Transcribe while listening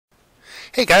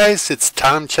Hey guys, it's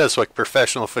Tom Cheswick,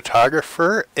 professional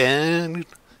photographer and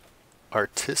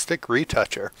artistic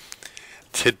retoucher.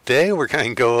 Today we're going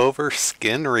to go over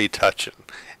skin retouching,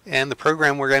 and the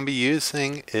program we're going to be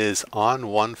using is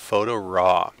ON1 Photo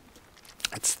Raw.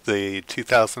 It's the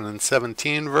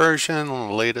 2017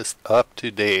 version, latest up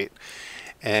to date.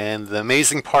 And the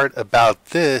amazing part about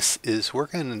this is we're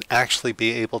going to actually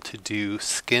be able to do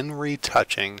skin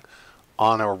retouching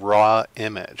on a raw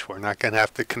image. We're not going to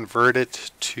have to convert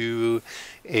it to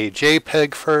a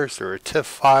JPEG first or a TIFF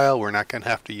file. We're not going to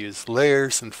have to use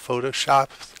layers in Photoshop.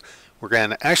 We're going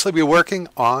to actually be working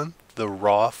on the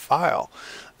raw file.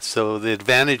 So the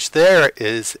advantage there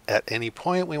is at any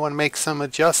point we want to make some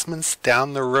adjustments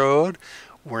down the road,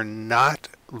 we're not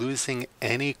losing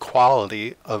any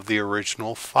quality of the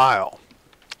original file.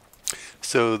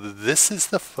 So this is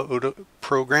the photo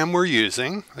program we're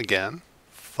using, again,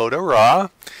 Photo Raw,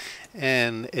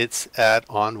 and it's at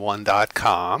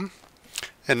on1.com.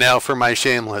 And now for my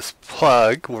shameless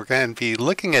plug, we're going to be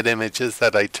looking at images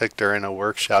that I took during a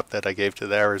workshop that I gave to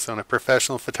the Arizona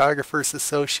Professional Photographers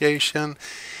Association.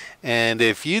 And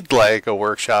if you'd like a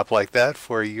workshop like that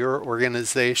for your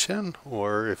organization,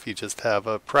 or if you just have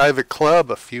a private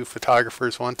club, a few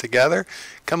photographers want together,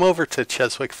 come over to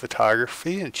Cheswick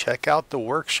Photography and check out the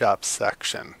workshop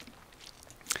section.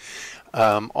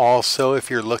 Also, if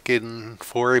you're looking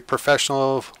for a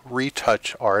professional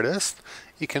retouch artist,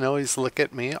 you can always look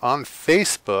at me on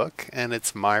Facebook, and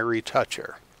it's My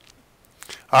Retoucher.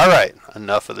 Alright,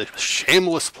 enough of the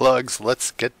shameless plugs.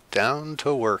 Let's get down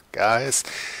to work, guys.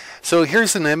 So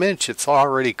here's an image. It's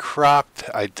already cropped.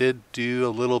 I did do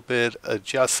a little bit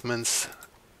adjustments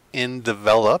in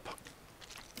Develop.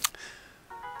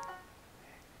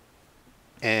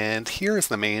 And here's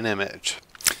the main image.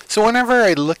 So whenever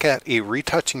I look at a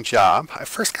retouching job, I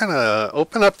first kind of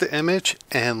open up the image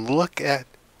and look at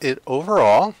it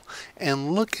overall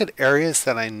and look at areas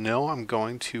that I know I'm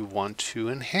going to want to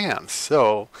enhance.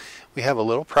 So we have a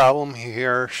little problem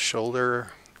here,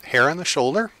 hair on the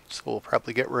shoulder, so we'll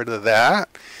probably get rid of that.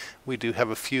 We do have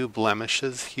a few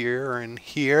blemishes here and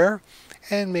here,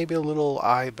 and maybe a little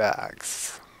eye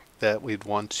bags that we'd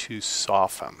want to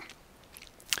soften.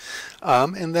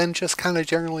 And then just kind of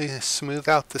generally smooth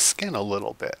out the skin a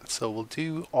little bit. So we'll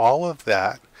do all of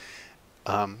that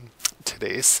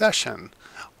today's session.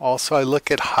 Also, I look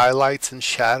at highlights and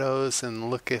shadows and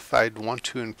look if I'd want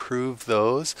to improve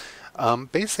those.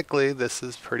 Basically, this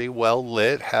is pretty well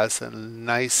lit, has a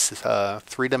nice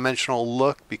three-dimensional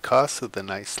look because of the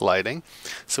nice lighting.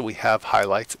 So we have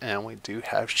highlights and we do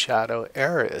have shadow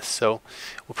areas. So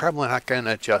we're probably not going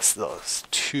to adjust those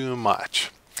too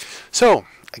much. So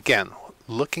again,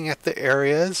 looking at the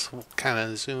areas, we'll kind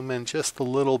of zoom in just a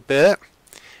little bit.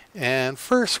 And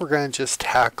first we're going to just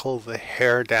tackle the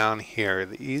hair down here.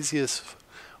 The easiest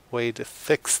way to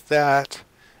fix that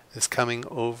is coming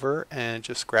over and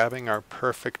just grabbing our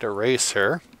perfect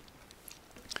eraser.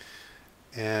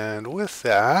 And with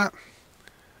that,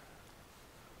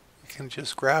 we can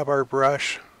just grab our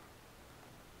brush,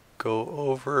 go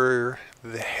over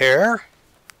the hair,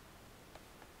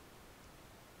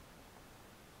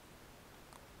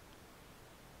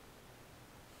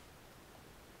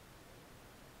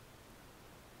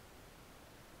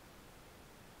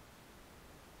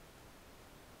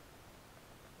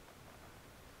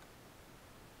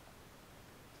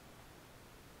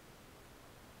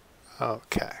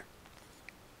 okay.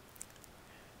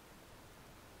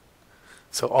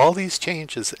 So all these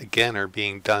changes again are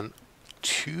being done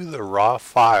to the raw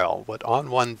file. What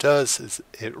ON1 does is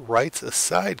it writes a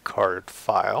sidecar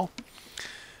file.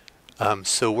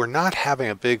 So we're not having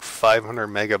a big 500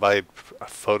 megabyte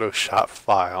Photoshop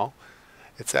file.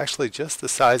 It's actually just the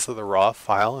size of the raw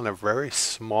file and a very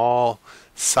small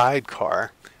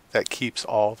sidecar that keeps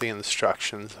all the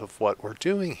instructions of what we're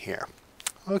doing here.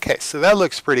 Okay, so that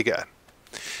looks pretty good.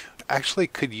 Actually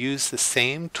could use the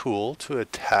same tool to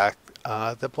attack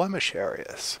the blemish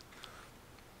areas.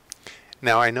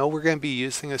 Now I know we're going to be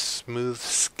using a smooth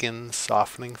skin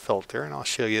softening filter, and I'll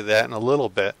show you that in a little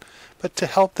bit. But to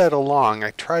help that along,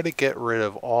 I try to get rid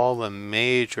of all the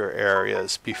major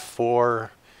areas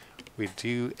before we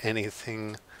do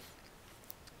anything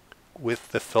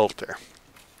with the filter.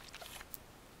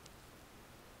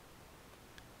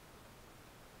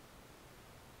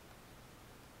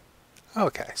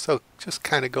 Okay, so just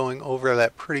kind of going over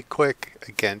that pretty quick.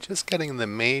 Again, just getting the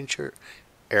major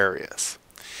areas.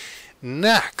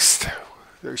 Next,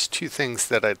 there's two things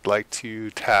that I'd like to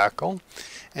tackle,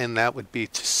 and that would be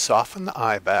to soften the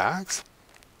eye bags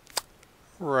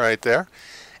right there,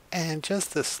 and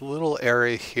just this little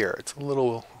area here. It's a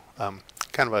little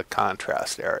kind of a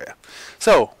contrast area.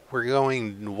 So we're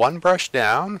going one brush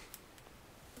down,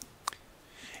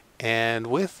 and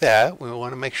with that we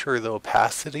want to make sure the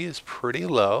opacity is pretty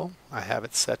low. I have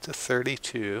it set to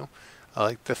 32. I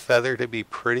like the feather to be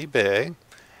pretty big,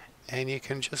 and you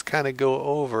can just kind of go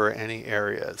over any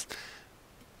areas.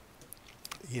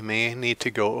 You may need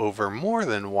to go over more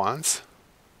than once,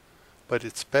 but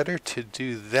it's better to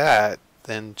do that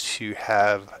than to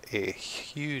have a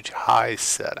huge high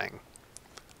setting.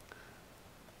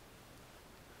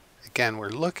 Again, we're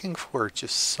looking for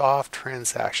just soft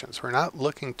transactions. We're not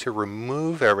looking to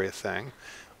remove everything.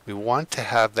 We want to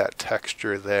have that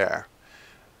texture there.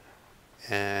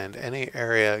 And any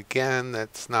area, again,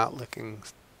 that's not looking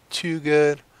too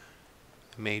good,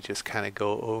 I may just kind of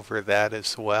go over that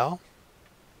as well.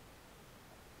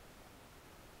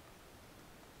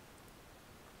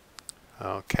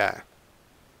 Okay.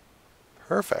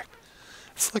 Perfect.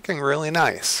 It's looking really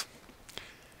nice.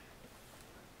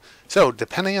 So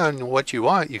depending on what you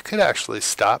want, you could actually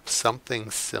stop something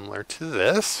similar to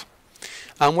this.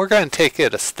 We're going to take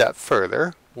it a step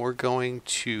further. We're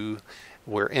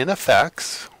in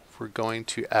effects. We're going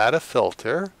to add a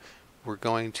filter. We're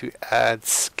going to add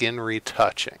skin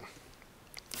retouching.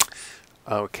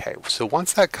 Okay, so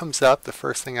once that comes up, the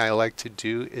first thing I like to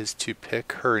do is to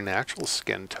pick her natural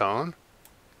skin tone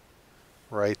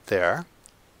right there.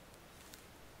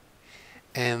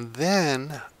 And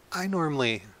then I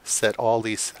normally set all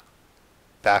these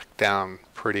back down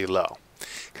pretty low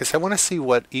because I want to see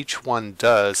what each one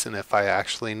does and if I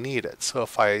actually need it. So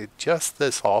if I adjust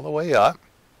this all the way up,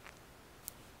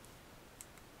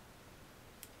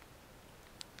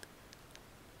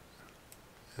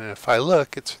 and if I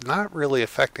look, it's not really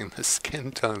affecting the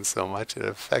skin tone so much. It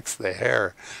affects the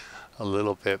hair a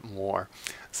little bit more.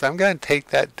 So I'm going to take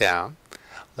that down.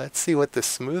 Let's see what the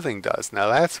smoothing does. Now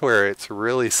that's where it's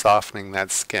really softening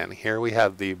that skin. Here we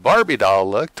have the Barbie doll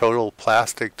look, total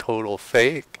plastic, total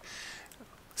fake.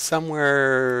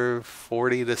 Somewhere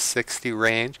 40 to 60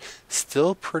 range.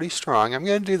 Still pretty strong. I'm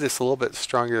going to do this a little bit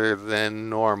stronger than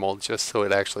normal just so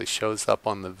it actually shows up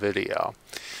on the video.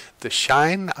 The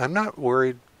shine, I'm not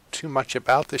worried too much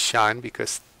about the shine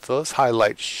because those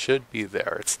highlights should be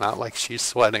there. It's not like she's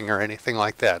sweating or anything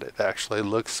like that. It actually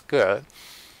looks good.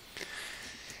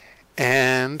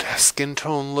 And skin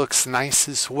tone looks nice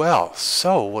as well.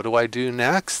 So what do I do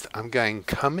next? I'm going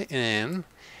to come in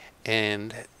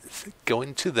and go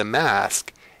into the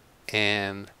mask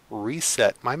and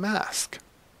reset my mask.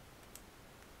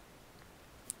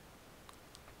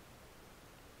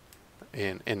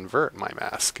 And invert my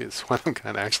mask is what I'm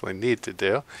going to actually need to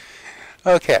do.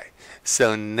 Okay,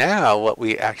 so now what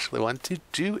we actually want to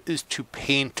do is to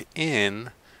paint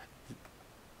in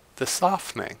the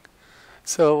softening.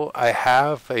 So I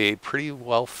have a pretty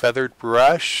well feathered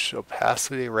brush,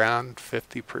 opacity around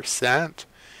 50%,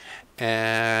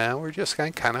 and we're just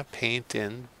going to kind of paint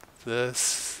in the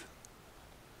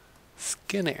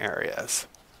skin areas.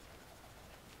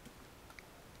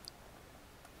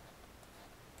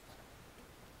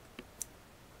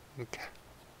 Okay.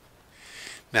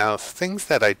 Now things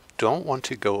that I don't want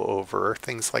to go over are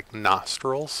things like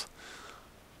nostrils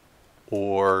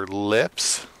or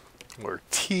lips or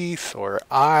teeth or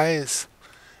eyes,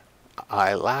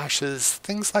 eyelashes,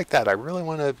 things like that. I really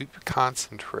want to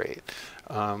concentrate.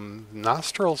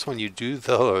 Nostrils, when you do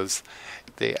those,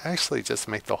 they actually just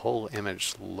make the whole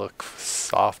image look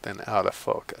soft and out of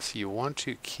focus. You want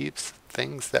to keep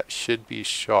things that should be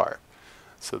sharp.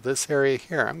 So this area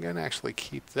here, I'm going to actually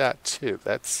keep that too.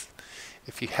 That's,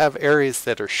 if you have areas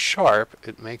that are sharp,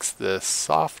 it makes the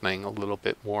softening a little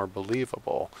bit more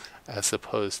believable as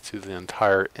opposed to the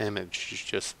entire image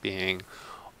just being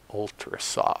ultra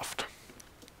soft.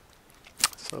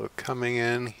 So coming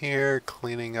in here,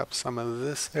 cleaning up some of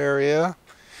this area,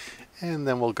 and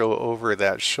then we'll go over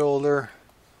that shoulder.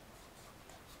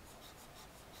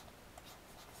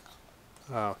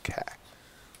 Okay.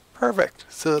 Perfect.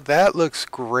 So that looks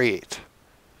great.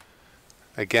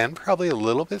 Again, probably a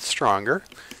little bit stronger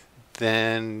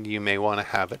than you may want to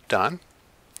have it done.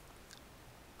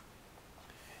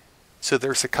 So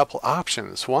there's a couple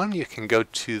options. One, you can go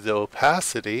to the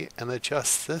opacity and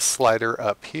adjust this slider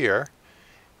up here.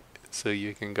 So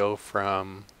you can go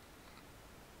from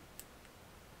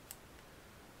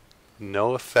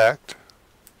no effect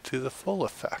to the full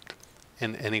effect,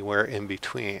 and anywhere in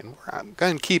between. I'm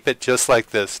going to keep it just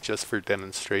like this just for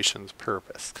demonstration's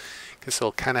purpose, because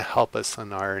it'll kind of help us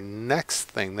on our next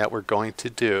thing that we're going to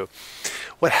do.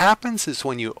 What happens is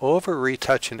when you over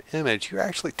retouch an image, you're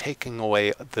actually taking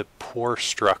away the pore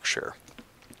structure.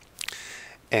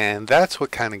 And that's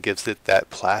what kind of gives it that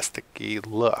plasticky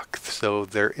look. So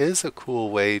there is a cool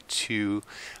way to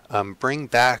bring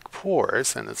back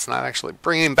pores, and it's not actually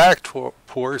bringing back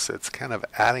pores, it's kind of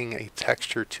adding a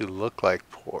texture to look like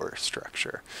pore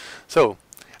structure. So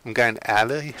I'm going to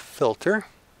add a filter.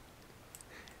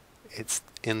 It's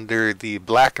under the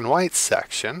black and white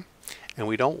section, and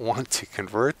we don't want to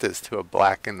convert this to a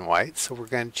black and white, so we're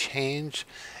going to change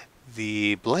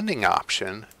the blending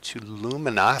option to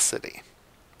luminosity.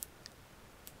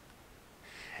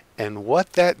 And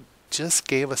what that just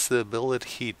gave us the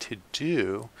ability to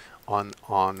do on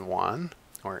ON1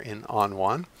 or in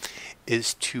ON1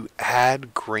 is to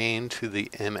add grain to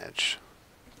the image.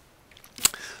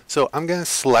 So I'm going to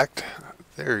select,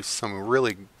 there's some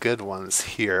really good ones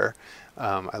here.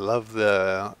 I love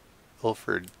the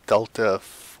Ilford Delta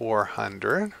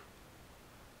 400.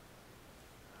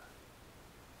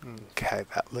 Okay,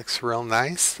 that looks real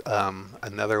nice.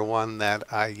 Another one that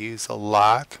I use a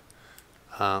lot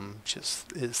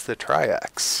just is the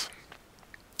Tri-X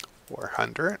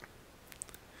 400.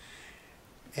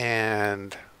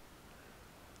 And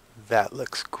that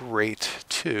looks great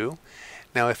too.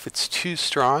 Now if it's too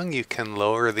strong, you can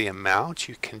lower the amount,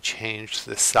 you can change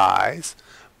the size,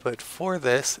 but for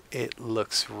this it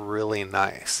looks really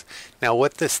nice. Now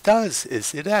what this does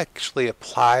is it actually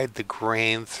applied the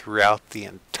grain throughout the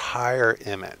entire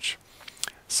image.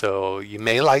 So you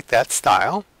may like that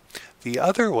style. The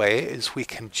other way is we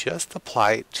can just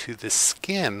apply it to the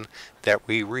skin that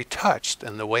we retouched,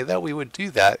 and the way that we would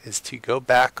do that is to go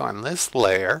back on this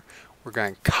layer. We're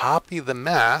going to copy the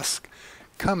mask,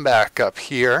 come back up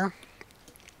here,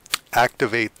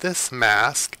 activate this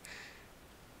mask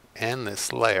and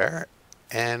this layer,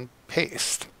 and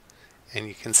paste. And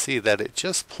you can see that it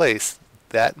just placed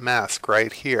that mask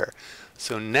right here.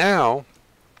 So now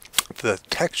the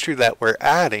texture that we're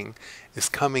adding is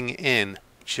coming in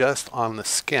just on the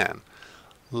skin.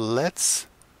 Let's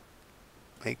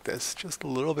make this just a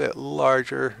little bit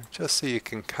larger just so you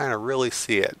can kind of really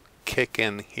see it kick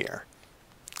in here.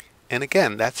 And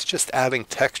again, that's just adding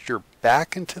texture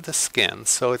back into the skin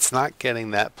so it's not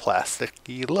getting that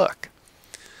plasticky look.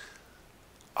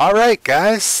 Alright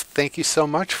guys, thank you so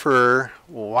much for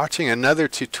watching another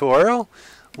tutorial.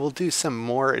 We'll do some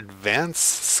more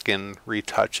advanced skin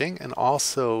retouching and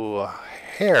also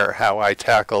hair, how I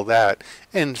tackle that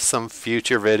in some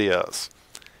future videos.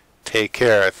 Take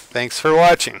care. Thanks for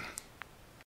watching.